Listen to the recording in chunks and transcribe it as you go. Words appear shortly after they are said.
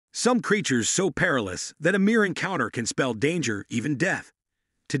Some creatures so perilous that a mere encounter can spell danger, even death.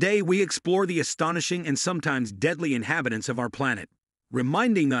 Today we explore the astonishing and sometimes deadly inhabitants of our planet,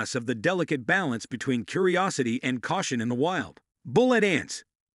 reminding us of the delicate balance between curiosity and caution in the wild. Bullet ants,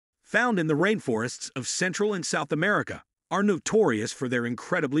 found in the rainforests of Central and South America, are notorious for their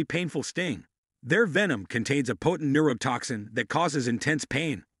incredibly painful sting. Their venom contains a potent neurotoxin that causes intense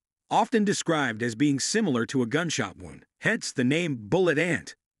pain, often described as being similar to a gunshot wound, hence the name bullet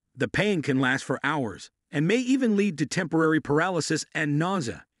ant. The pain can last for hours and may even lead to temporary paralysis and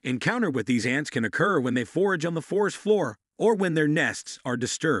nausea. Encounter with these ants can occur when they forage on the forest floor or when their nests are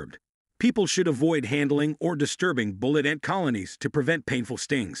disturbed. People should avoid handling or disturbing bullet ant colonies to prevent painful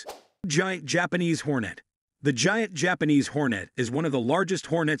stings. Giant Japanese hornet. The giant Japanese hornet is one of the largest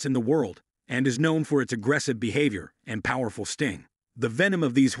hornets in the world and is known for its aggressive behavior and powerful sting. The venom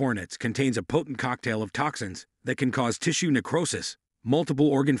of these hornets contains a potent cocktail of toxins that can cause tissue necrosis, multiple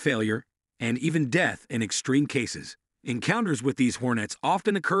organ failure, and even death in extreme cases. Encounters with these hornets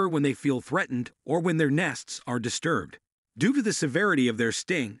often occur when they feel threatened or when their nests are disturbed. Due to the severity of their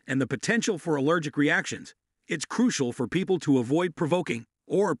sting and the potential for allergic reactions, it's crucial for people to avoid provoking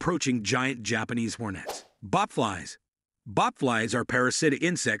or approaching giant Japanese hornets. Botflies. Botflies are parasitic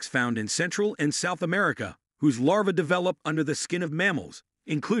insects found in Central and South America whose larvae develop under the skin of mammals,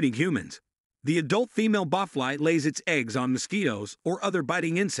 including humans. The adult female botfly lays its eggs on mosquitoes or other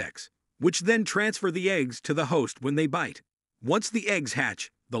biting insects, which then transfer the eggs to the host when they bite. Once the eggs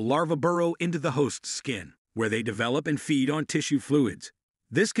hatch, the larvae burrow into the host's skin, where they develop and feed on tissue fluids.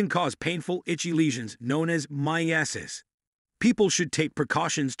 This can cause painful, itchy lesions known as myiasis. People should take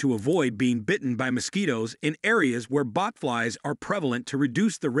precautions to avoid being bitten by mosquitoes in areas where botflies are prevalent to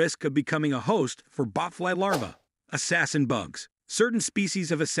reduce the risk of becoming a host for botfly larvae. Assassin bugs. Certain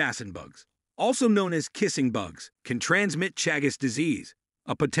species of assassin bugs, also known as kissing bugs, can transmit Chagas disease,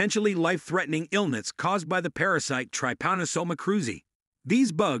 a potentially life-threatening illness caused by the parasite Trypanosoma cruzi.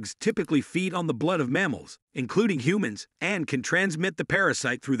 These bugs typically feed on the blood of mammals, including humans, and can transmit the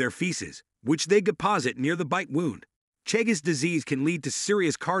parasite through their feces, which they deposit near the bite wound. Chagas disease can lead to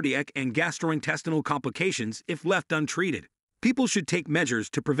serious cardiac and gastrointestinal complications if left untreated. People should take measures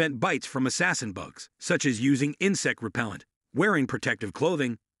to prevent bites from assassin bugs, such as using insect repellent, wearing protective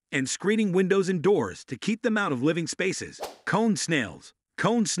clothing, and screening windows and doors to keep them out of living spaces. Cone snails.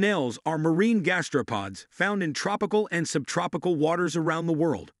 Cone snails are marine gastropods found in tropical and subtropical waters around the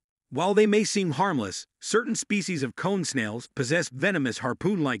world. While they may seem harmless, certain species of cone snails possess venomous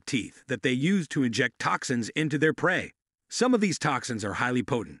harpoon-like teeth that they use to inject toxins into their prey. Some of these toxins are highly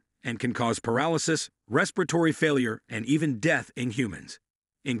potent and can cause paralysis, respiratory failure, and even death in humans.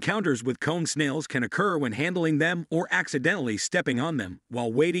 Encounters with cone snails can occur when handling them or accidentally stepping on them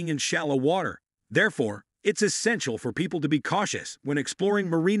while wading in shallow water. Therefore, it's essential for people to be cautious when exploring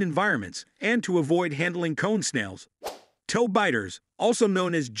marine environments and to avoid handling cone snails. Toe biters, also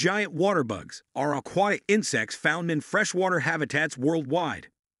known as giant water bugs, are aquatic insects found in freshwater habitats worldwide.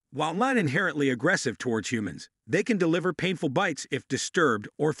 While not inherently aggressive towards humans, they can deliver painful bites if disturbed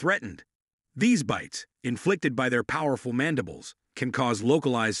or threatened. These bites, inflicted by their powerful mandibles, can cause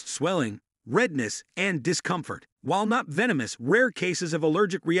localized swelling, redness, and discomfort. While not venomous, rare cases of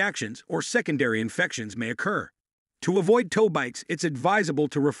allergic reactions or secondary infections may occur. To avoid toe bites, it's advisable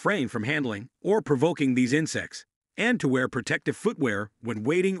to refrain from handling or provoking these insects, and to wear protective footwear when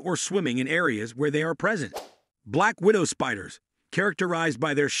wading or swimming in areas where they are present. Black widow spiders, characterized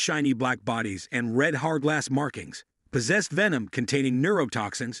by their shiny black bodies and red hourglass markings, possess venom containing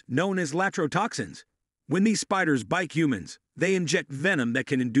neurotoxins known as latrotoxins. When these spiders bite humans, they inject venom that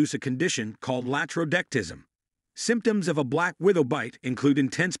can induce a condition called latrodectism. Symptoms of a black widow bite include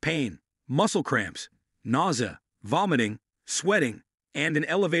intense pain, muscle cramps, nausea, vomiting, sweating, and an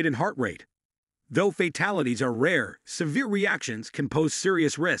elevated heart rate. Though fatalities are rare, severe reactions can pose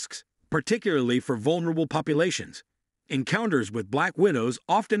serious risks, particularly for vulnerable populations. Encounters with black widows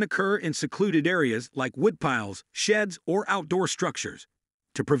often occur in secluded areas like woodpiles, sheds, or outdoor structures.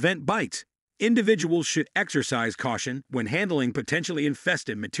 To prevent bites, individuals should exercise caution when handling potentially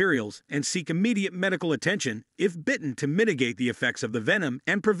infested materials and seek immediate medical attention if bitten to mitigate the effects of the venom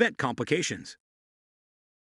and prevent complications.